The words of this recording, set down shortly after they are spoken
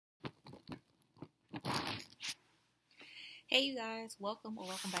Hey you guys, welcome or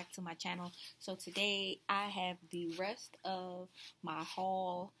welcome back to my channel. So today I have the rest of my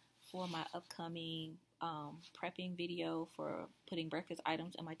haul for my upcoming prepping video for putting breakfast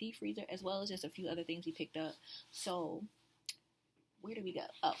items in my deep freezer, as well as just a few other things we picked up. So where did we go?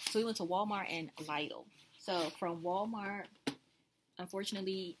 Oh, so we went to Walmart and Lidl. So from Walmart,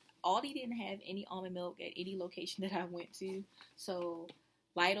 unfortunately, Aldi didn't have any almond milk at any location that I went to. So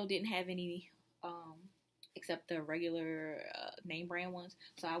Lidl didn't have any except the regular name brand ones.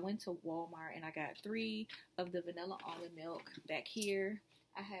 So I went to Walmart and I got 3 of the vanilla almond milk. Back here,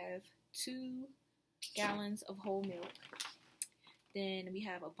 I have 2 gallons of whole milk. Then we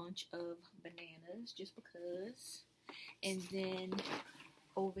have a bunch of bananas, just because. And then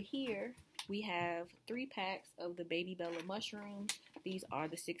over here, we have 3 packs of the Baby Bella mushrooms. These are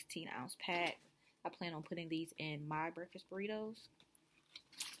the 16-ounce pack. I plan on putting these in my breakfast burritos.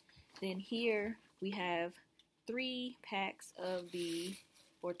 Then here we have 3 packs of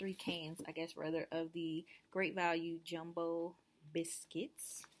or 3 cans, I guess rather, of the Great Value Jumbo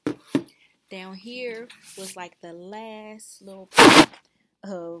biscuits. Down here was like the last little pack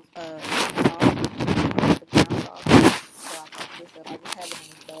of brown sauce. So I picked this up. I just have it in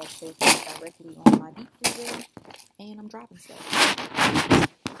the bag, so it's directly on my deep freezer, and I'm dropping stuff.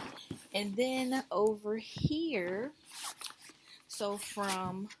 And then over here, so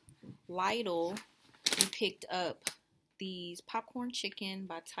from Lidl, we picked up these popcorn chicken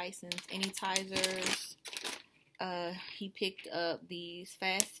by Tyson's Anytizers. He picked up these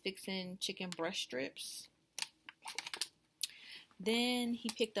fast fixin' chicken breast strips. Then he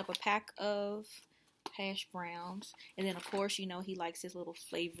picked up a pack of hash browns. And then, of course, you know he likes his little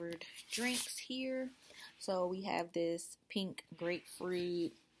flavored drinks here. So we have this pink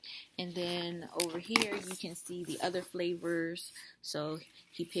grapefruit. And then over here, you can see the other flavors. So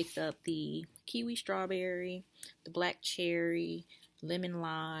he picked up the kiwi strawberry, the black cherry, lemon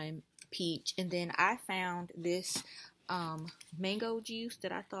lime, peach. And then I found this mango juice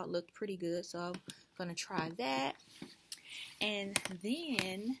that I thought looked pretty good. So I'm going to try that. And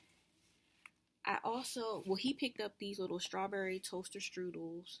then he picked up these little strawberry toaster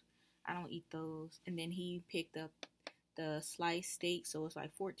strudels. I don't eat those. And then he picked up the sliced steak, so it's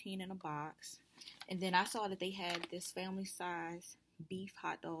like 14 in a box. And then I saw that they had this family size beef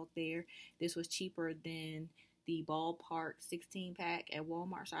hot dog there. This was cheaper than the ballpark 16 pack at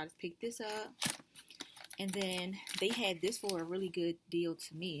Walmart, so I just picked this up. And then they had this for a really good deal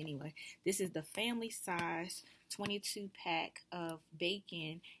to me anyway. This is the family size 22 pack of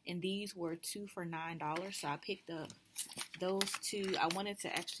bacon, and these were 2 for $9, so I picked up those 2. I wanted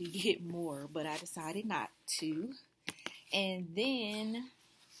to actually get more, but I decided not to. And then,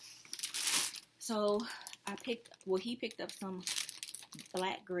 so he picked up some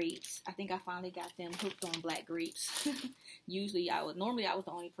black grapes. I think I finally got them hooked on black grapes. Normally I was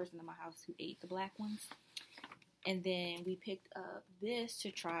the only person in my house who ate the black ones. And then we picked up this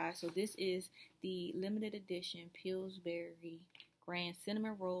to try. So this is the limited edition Pillsbury Grand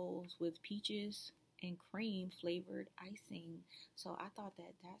Cinnamon Rolls with peaches and cream flavored icing. So I thought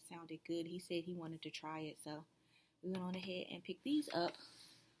that sounded good. He said he wanted to try it, so we went on ahead and picked these up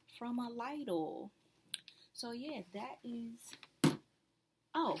from a Lidl. So yeah, that is.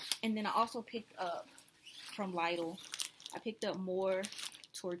 Oh, and then I also picked up from Lidl. I picked up more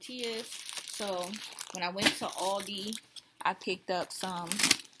tortillas. So when I went to Aldi, I picked up some.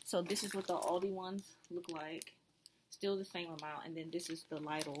 So this is what the Aldi ones look like. Still the same amount. And then this is the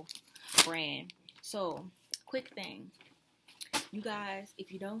Lidl brand. So quick thing. You guys,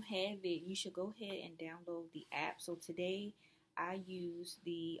 if you don't have it, you should go ahead and download the app. So today, I use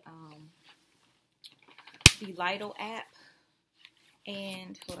the Lidl app.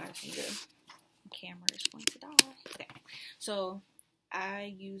 And, hold on, I think the camera is going to die. Okay. So,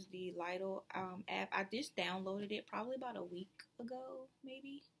 I use the Lidl app. I just downloaded it probably about a week ago,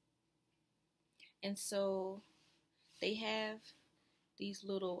 maybe. And so, they have these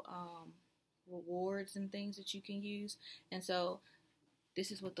little rewards and things that you can use. And so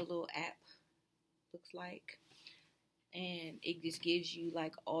this is what the little app looks like, and it just gives you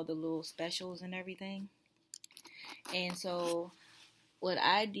like all the little specials and everything. And so what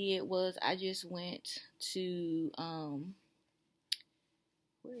I did was I just went to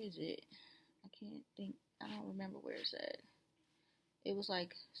where is it? I don't remember where it's at. It was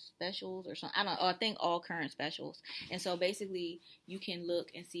like specials or something. I think all current specials. And so basically you can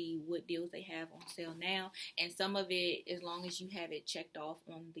look and see what deals they have on sale now. And some of it, as long as you have it checked off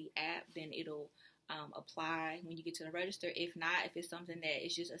on the app, then it'll apply when you get to the register. If not, if it's something that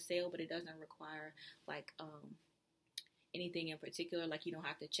is just a sale but it doesn't require like anything in particular, like you don't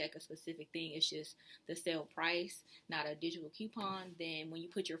have to check a specific thing, it's just the sale price, not a digital coupon, then when you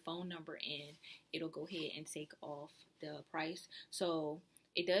put your phone number in, it'll go ahead and take off the price. So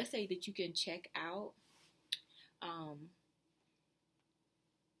it does say that you can check out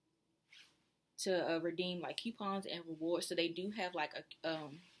to redeem like coupons and rewards. So they do have like a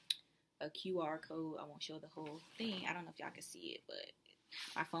QR code. I won't show the whole thing. I don't know if y'all can see it, but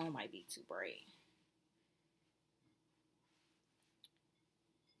my phone might be too bright.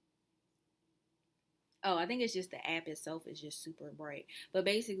 Oh, I think it's just the app itself is just super bright. But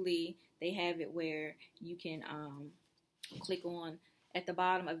basically, they have it where you can click on at the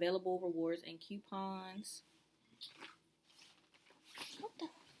bottom, available rewards and coupons. What the?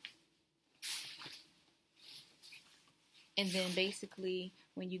 And then basically,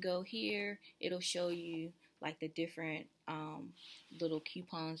 when you go here, it'll show you like the different little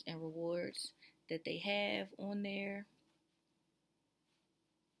coupons and rewards that they have on there.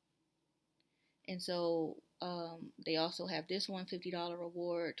 And so they also have this one, $50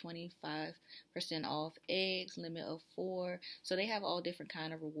 reward, 25% off eggs, limit of 4. So they have all different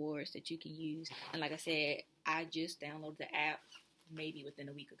kind of rewards that you can use. And like I said, I just downloaded the app maybe within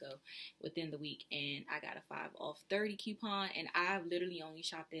the week, and I got a 5 off 30 coupon. And I've literally only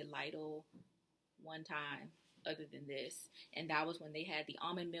shopped at Lidl one time other than this, and that was when they had the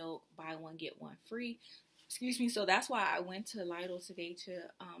almond milk, buy one get one free. Excuse me. So that's why I went to Lidl today to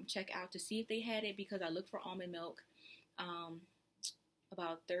check out to see if they had it, because I looked for almond milk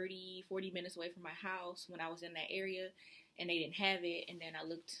about 30-40 minutes away from my house when I was in that area, and they didn't have it. And then I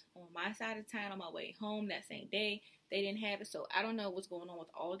looked on my side of town on my way home that same day, they didn't have it. So I don't know what's going on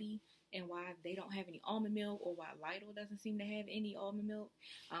with Aldi and why they don't have any almond milk, or why Lidl doesn't seem to have any almond milk.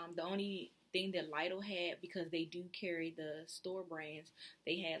 The only thing that Lidl had, because they do carry the store brands,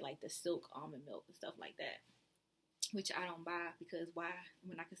 they had like the silk almond milk and stuff like that, which I don't buy, because why,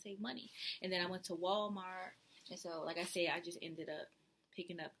 when I can save money? And then I went to Walmart, and so like I said, I just ended up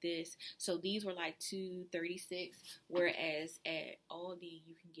picking up this. So these were like $2.36, whereas at Aldi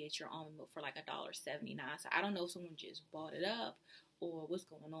you can get your almond milk for like $1.79. So I don't know if someone just bought it up or what's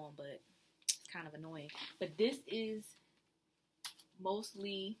going on, but it's kind of annoying. But this is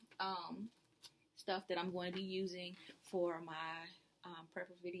mostly stuff that I'm going to be using for my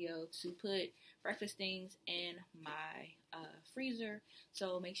prepper video to put breakfast things in my freezer.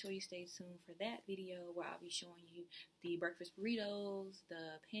 So make sure you stay tuned for that video where I'll be showing you the breakfast burritos,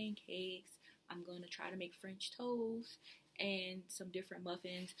 the pancakes. I'm going to try to make French toast and some different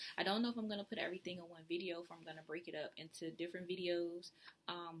muffins. I don't know if I'm going to put everything in one video, or if I'm going to break it up into different videos.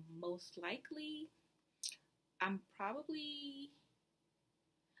 Most likely, I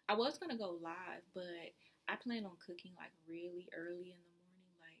was going to go live, but I plan on cooking like really early in the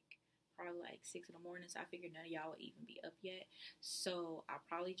morning, like probably like 6 in the morning. So I figured none of y'all would even be up yet. So I'll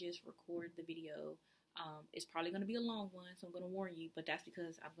probably just record the video. It's probably going to be a long one, so I'm going to warn you, but that's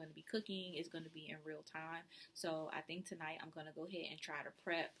because I'm going to be cooking. It's going to be in real time. So I think tonight I'm going to go ahead and try to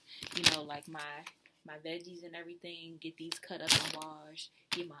prep, like my veggies and everything, get these cut up and washed,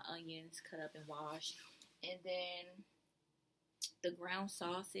 get my onions cut up and washed, and then the ground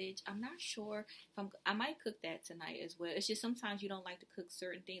sausage, I'm not sure if I might cook that tonight as well. It's just sometimes you don't like to cook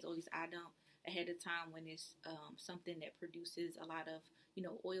certain things, or at least I don't, ahead of time when it's something that produces a lot of,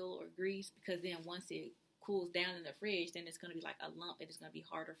 oil or grease, because then once it cools down in the fridge, then it's going to be like a lump, and it's going to be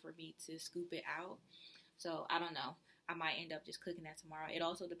harder for me to scoop it out. So I don't know. I might end up just cooking that tomorrow. It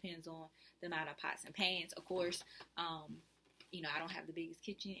also depends on the amount of pots and pans. Of course, I don't have the biggest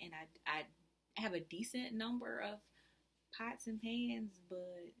kitchen, and I have a decent number of pots and pans,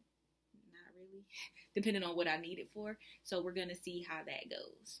 but not really, depending on what I need it for. So we're gonna see how that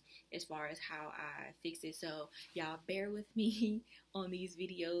goes as far as how I fix it. So y'all bear with me on these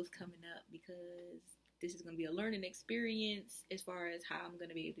videos coming up, because this is gonna be a learning experience as far as how I'm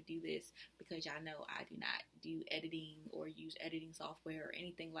gonna be able to do this, because y'all know I do not do editing or use editing software or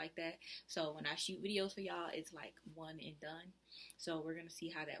anything like that. So when I shoot videos for y'all, it's like one and done. So we're gonna see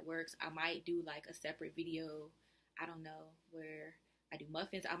how that works. I might do like a separate video, I don't know, where I do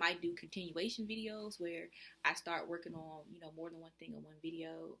muffins. I might do continuation videos where I start working on, more than one thing in one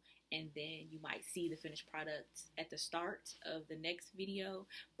video, and then you might see the finished product at the start of the next video,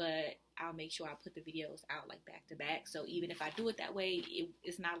 but I'll make sure I put the videos out like back to back. So even if I do it that way,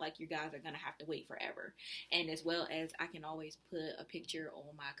 it's not like you guys are going to have to wait forever. And as well as I can always put a picture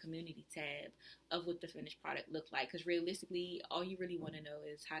on my community tab of what the finished product looked like, because realistically, all you really want to know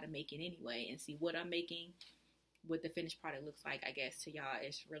is how to make it anyway, and see what I'm making. What the finished product looks like, I guess, to y'all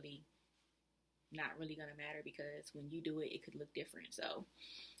is really not really gonna matter, because when you do it, it could look different. So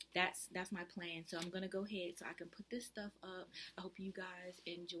that's my plan. So I'm gonna go ahead so I can put this stuff up. I hope you guys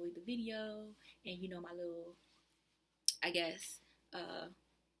enjoyed the video, and you know, my little, I guess,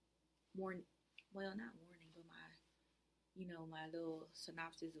 warn, well, not warning, but my, you know, my little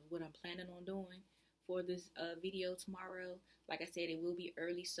synopsis of what I'm planning on doing for this video tomorrow. Like I said, it will be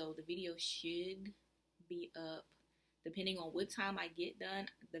early, so the video should be up. Depending on what time I get done,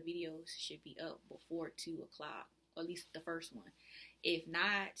 the videos should be up before 2 o'clock, or at least the first one. If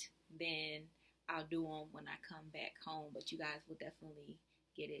not, then I'll do them when I come back home, but you guys will definitely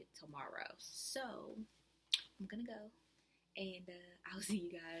get it tomorrow. So I'm gonna go, and I'll see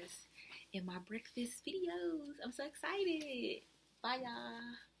you guys in my breakfast videos. I'm so excited. Bye,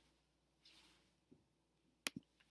 y'all.